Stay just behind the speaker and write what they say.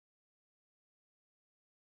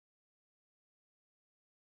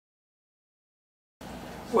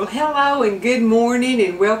Well, hello and good morning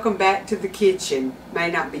and welcome back to the kitchen. May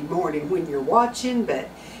not be morning when you're watching, but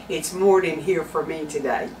it's morning here for me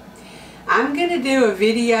today. I'm going to do a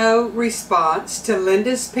video response to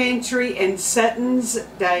Linda's Pantry and Sutton's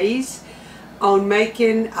Daze on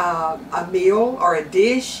making a meal or a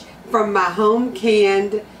dish from my home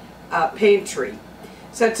canned pantry.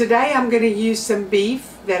 So today I'm going to use some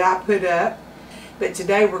beef that I put up, but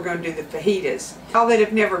today we're going to do the fajitas. All that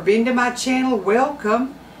have never been to my channel,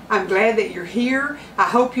 welcome. I'm glad that you're here. I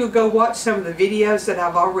hope you'll go watch some of the videos that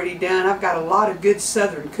I've already done. I've got a lot of good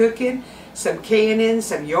southern cooking, some canning,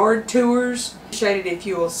 some yard tours. Appreciate it if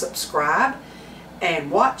you will subscribe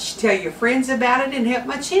and watch, tell your friends about it, and help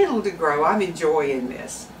my channel to grow. I'm enjoying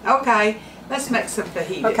this. Okay, let's make some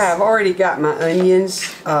fajitas. Okay, I've already got my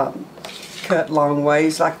onions cut long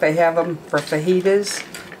ways like they have them for fajitas.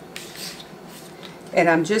 And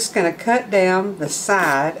I'm just going to cut down the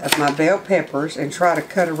side of my bell peppers and try to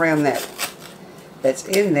cut around that's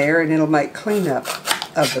in there, and it'll make cleanup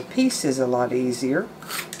of the pieces a lot easier.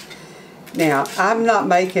 Now, I'm not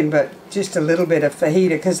making but just a little bit of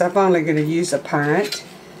fajita because I'm only going to use a pint.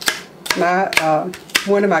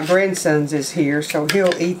 One of my grandsons is here, so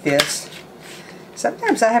he'll eat this.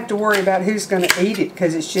 Sometimes I have to worry about who's going to eat it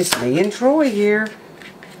because it's just me and Troy here.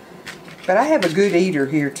 But I have a good eater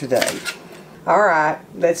here today. Alright,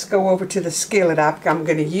 let's go over to the skillet. I'm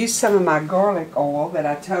going to use some of my garlic oil that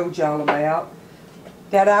I told y'all about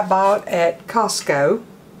that I bought at Costco.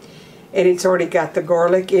 And it's already got the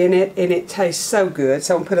garlic in it, and it tastes so good.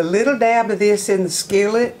 So I'm going to put a little dab of this in the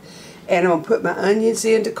skillet, and I'm going to put my onions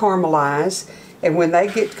in to caramelize. And when they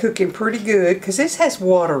get cooking pretty good, because this has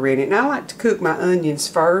water in it, and I like to cook my onions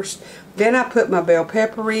first. Then I put my bell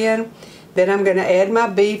pepper in. Then I'm going to add my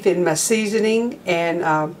beef and my seasoning,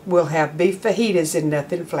 and we'll have beef fajitas and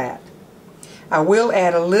nothing flat. I will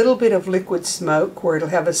add a little bit of liquid smoke where it'll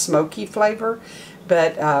have a smoky flavor,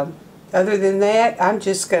 but other than that, I'm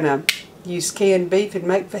just going to use canned beef and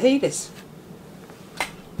make fajitas.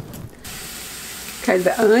 Okay,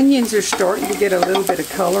 the onions are starting to get a little bit of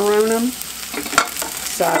color on them,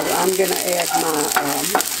 so I'm going to add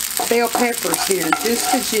my bell peppers here in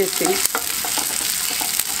just a jiffy.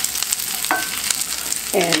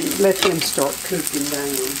 And let them start cooking down.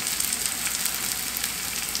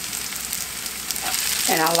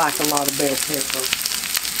 And I like a lot of bell pepper.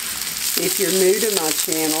 If you're new to my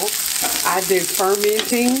channel, I do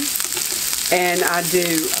fermenting, and I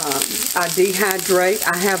dehydrate.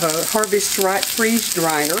 I have a Harvest Right freeze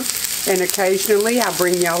dryer, and occasionally I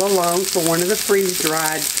bring y'all along for one of the freeze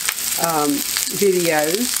dried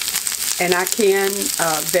videos. And I can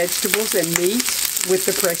vegetables and meat with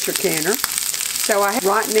the pressure canner. So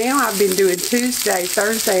right now I've been doing Tuesday,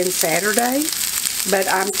 Thursday, and Saturday, but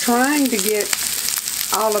I'm trying to get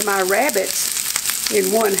all of my rabbits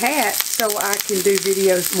in one hat so I can do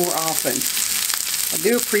videos more often. I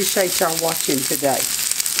do appreciate y'all watching today.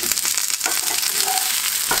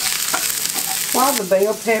 While the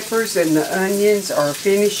bell peppers and the onions are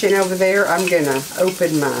finishing over there, I'm going to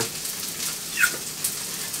open my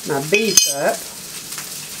beef up.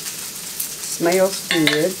 Smells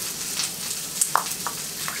good.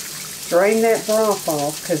 Drain that broth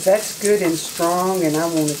off because that's good and strong, and I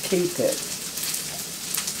want to keep it.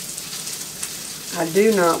 I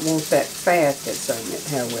do not want that fat that's on it,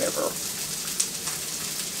 however.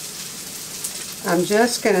 I'm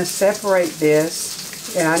just going to separate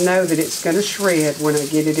this, and I know that it's going to shred when I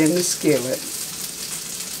get it in the skillet.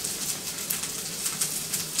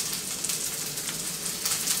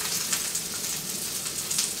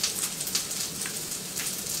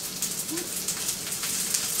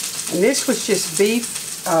 And this was just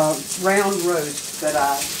beef round roast that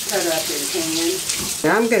I cut up in hand.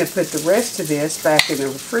 Now I'm going to put the rest of this back in the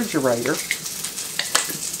refrigerator,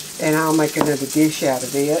 and I'll make another dish out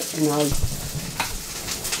of it. And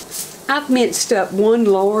I've minced up one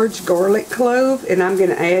large garlic clove, and I'm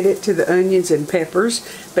going to add it to the onions and peppers,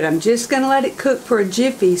 but I'm just going to let it cook for a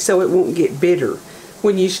jiffy so it won't get bitter.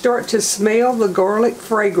 When you start to smell the garlic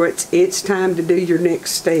fragrance, it's time to do your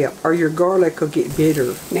next step, or your garlic will get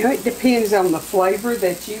bitter. Now it depends on the flavor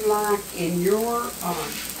that you like in your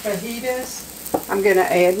fajitas. I'm going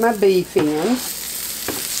to add my beef in.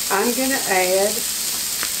 I'm going to add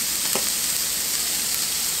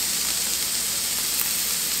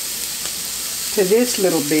to this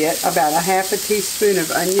little bit about a ½ teaspoon of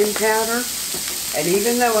onion powder. And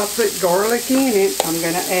even though I put garlic in it, I'm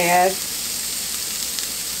going to add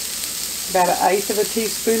about 1/8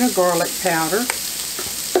 teaspoon of garlic powder.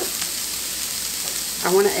 I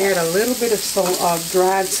want to add a little bit of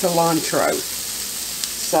dried cilantro.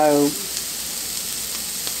 So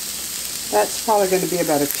That's probably going to be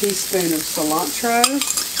about a teaspoon of cilantro.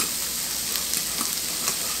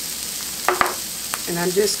 And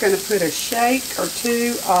I'm just going to put a shake or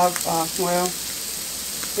two of, well,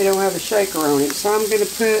 they don't have a shaker on it, so I'm going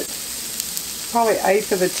to put probably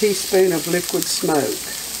 1/8 of a teaspoon of liquid smoke.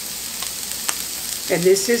 And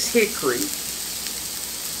this is hickory.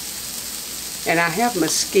 And I have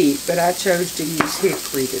mesquite, but I chose to use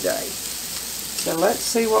hickory today. So let's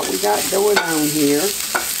see what we got going on here.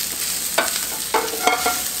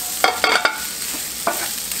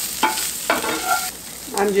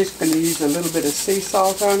 I'm just going to use a little bit of sea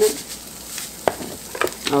salt on it,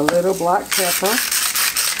 a little black pepper.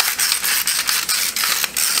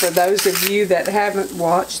 For those of you that haven't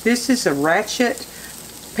watched, this is a ratchet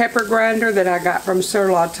pepper grinder that I got from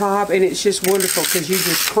Sur La Table, and it's just wonderful because you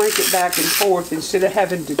just crank it back and forth instead of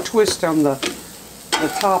having to twist on the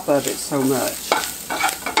top of it so much.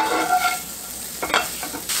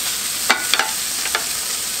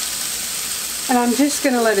 And I'm just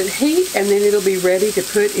going to let it heat, and then it'll be ready to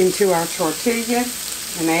put into our tortilla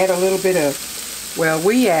and add a little bit of, well,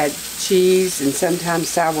 we add cheese and sometimes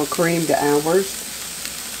sour cream to ours.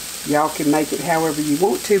 Y'all can make it however you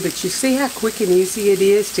want to, but you see how quick and easy it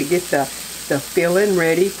is to get the filling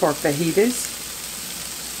ready for fajitas.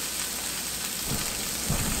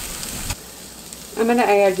 I'm going to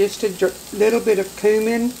add just a little bit of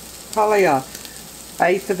cumin, probably a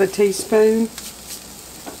 1/8 of a teaspoon.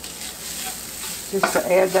 Just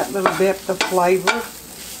to add that little bit of flavor.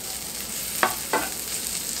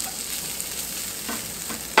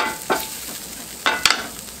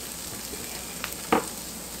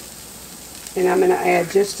 And I'm going to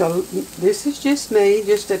add just a, this is just me,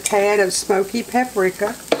 just a tad of smoky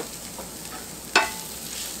paprika.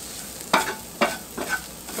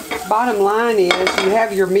 Bottom line is you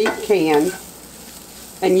have your meat canned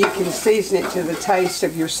and you can season it to the taste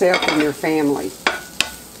of yourself and your family.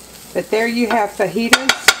 But there you have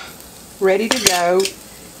fajitas ready to go.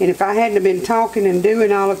 And if I hadn't been talking and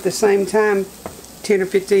doing all at the same time, 10 or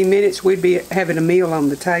 15 minutes, we'd be having a meal on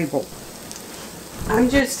the table. I'm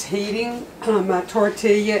just heating my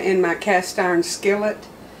tortilla in my cast iron skillet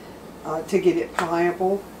to get it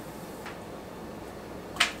pliable.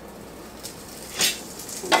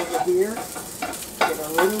 And over here, get a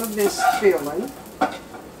little of this filling.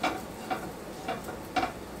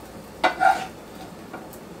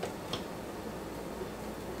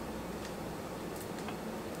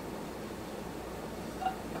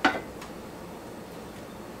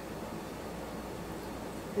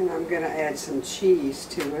 And I'm going to add some cheese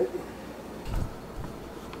to it.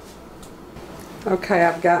 Okay,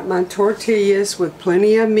 I've got my tortillas with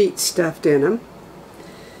plenty of meat stuffed in them.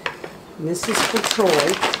 And this is for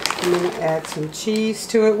Troy. I'm going to add some cheese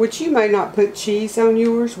to it, which you may not put cheese on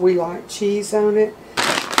yours. We like cheese on it.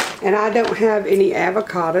 And I don't have any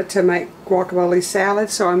avocado to make guacamole salad,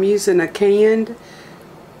 so I'm using a canned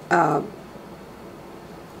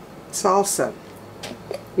salsa.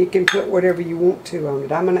 You can put whatever you want to on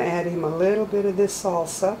it. I'm going to add him a little bit of this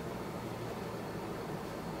salsa.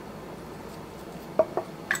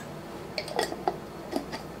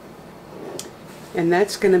 And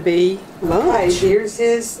that's going to be lunch. Okay, here's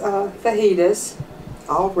his fajitas,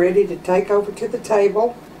 all ready to take over to the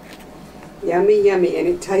table. Yummy, yummy, and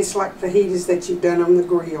it tastes like fajitas that you've done on the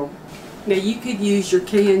grill. Now you could use your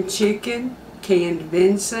canned chicken, canned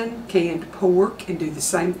venison, canned pork, and do the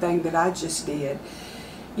same thing that I just did.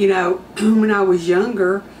 You know, when I was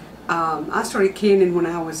younger, I started canning when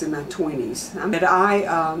I was in my 20s. But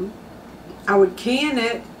I would can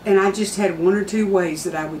it, and I just had 1 or 2 ways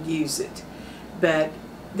that I would use it. But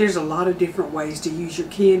there's a lot of different ways to use your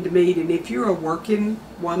canned meat, and if you're a working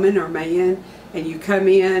woman or man and you come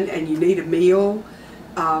in and you need a meal,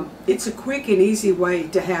 it's a quick and easy way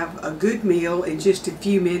to have a good meal in just a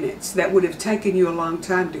few minutes. That would have taken you a long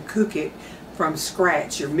time to cook it from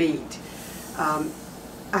scratch, your meat.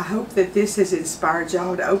 I hope that this has inspired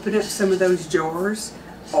y'all to open up some of those jars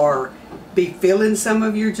or be filling some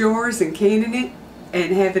of your jars and canning it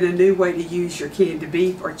and having a new way to use your canned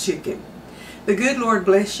beef or chicken. The good Lord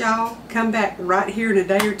bless y'all. Come back right here in a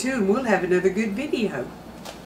day or two and we'll have another good video.